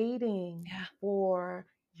 that's waiting Yeah. for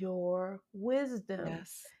your wisdom.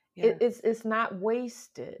 Yes. Yeah. It's not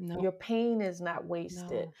wasted. No. Your pain is not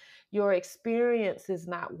wasted. No. Your experience is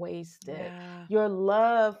not wasted. Yeah. Your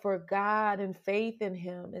love for God and faith in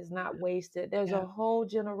Him is not wasted. There's Yeah. a whole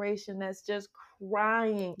generation that's just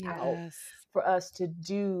crying out Yes. for us to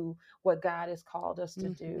do what God has called us to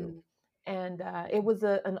do. Mhm. And it was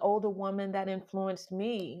an older woman that influenced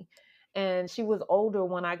me. And she was older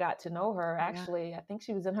when I got to know her. Yeah. Actually, I think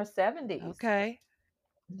she was in her 70s. Okay.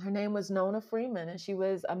 Her name was Nona Freeman, and she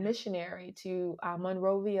was a Yeah. missionary to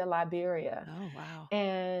Monrovia, Liberia. Oh, wow.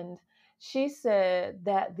 And she said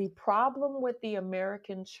that the problem with the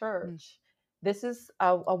American Mm. church, this is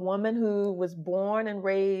a woman who was born and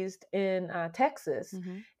raised in Texas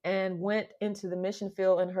Mhm. and went into the mission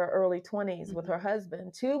field in her early 20s with Mhm. her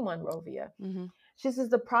husband to Monrovia. Mhm. She says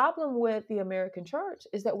the problem with the American church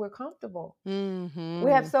is that we're comfortable. We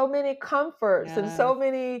have Mhm. so many comforts and Yes. so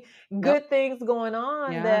many Yep. good things going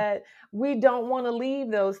on Yeah. that we don't want to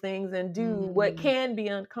leave those things and do what Mhm. can be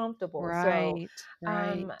uncomfortable. So, Right.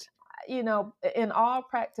 um, Right. you know, in all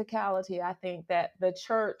practicality, I think that the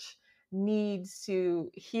church needs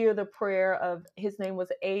to hear the prayer of his name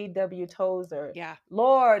was A.W. Tozer. Yeah.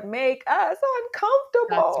 Lord, make us That's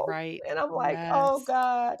uncomfortable. right. And I'm like, oh Yes.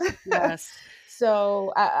 God. Yes.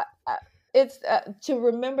 So it's to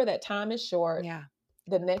remember that time is short. Yeah.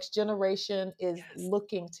 The next generation is Yes.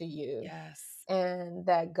 looking to you. Yes. and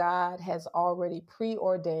that God has already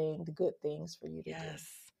preordained good things for you to do.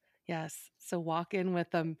 Yes. Yes. So walk in with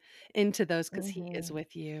them into those because he is Hmm.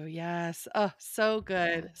 with you. Yes. Oh, so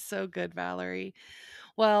good. Yes. So good, Valerie.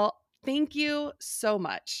 Well, thank you so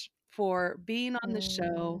much for being on the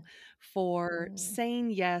show, Mm, for mm,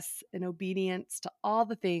 saying yes in obedience to all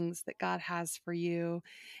the things that God has for you,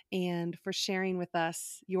 and for sharing with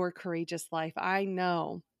us your courageous life. I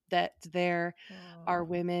know that there are oh,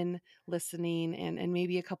 women listening and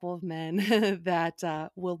maybe a couple of men that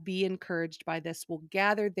will be encouraged by this, will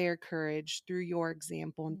gather their courage through your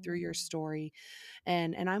example and through your mm, story,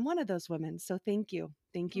 and I'm one of those women. So thank you.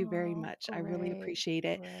 Thank you very oh, much. I really great, appreciate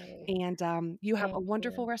it. great. And you have a Thank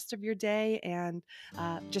wonderful you. rest of your day. And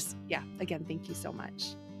just, yeah, again, thank you so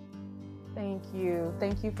much. Thank you.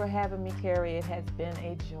 Thank you for having me, Carrie. It has been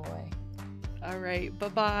a joy. All right. Bye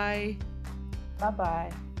bye. Bye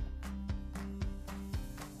bye.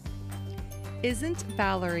 Isn't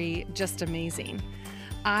Valerie just amazing?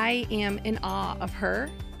 I am in awe of her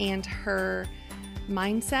and her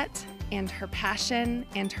mindset and her passion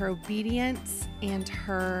and her obedience and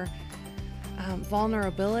her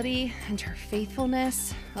vulnerability and her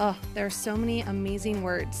faithfulness. Oh, there are so many amazing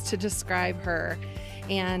words to describe her.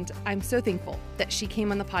 And I'm so thankful that she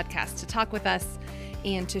came on the podcast to talk with us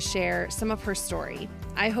and to share some of her story.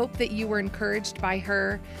 I hope that you were encouraged by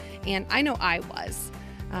her, and I know I was.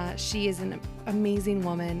 She is an amazing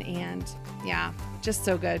woman, and yeah, just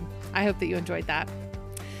so good. I hope that you enjoyed that.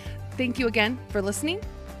 Thank you again for listening.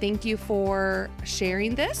 Thank you for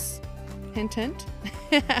sharing this. Hint, hint.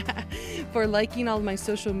 For liking all my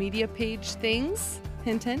social media page things.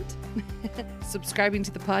 Hint, hint. Subscribing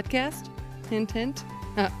to the podcast. Hint, hint.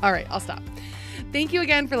 All right, I'll stop. Thank you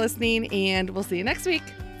again for listening, and we'll see you next week.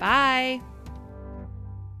 Bye.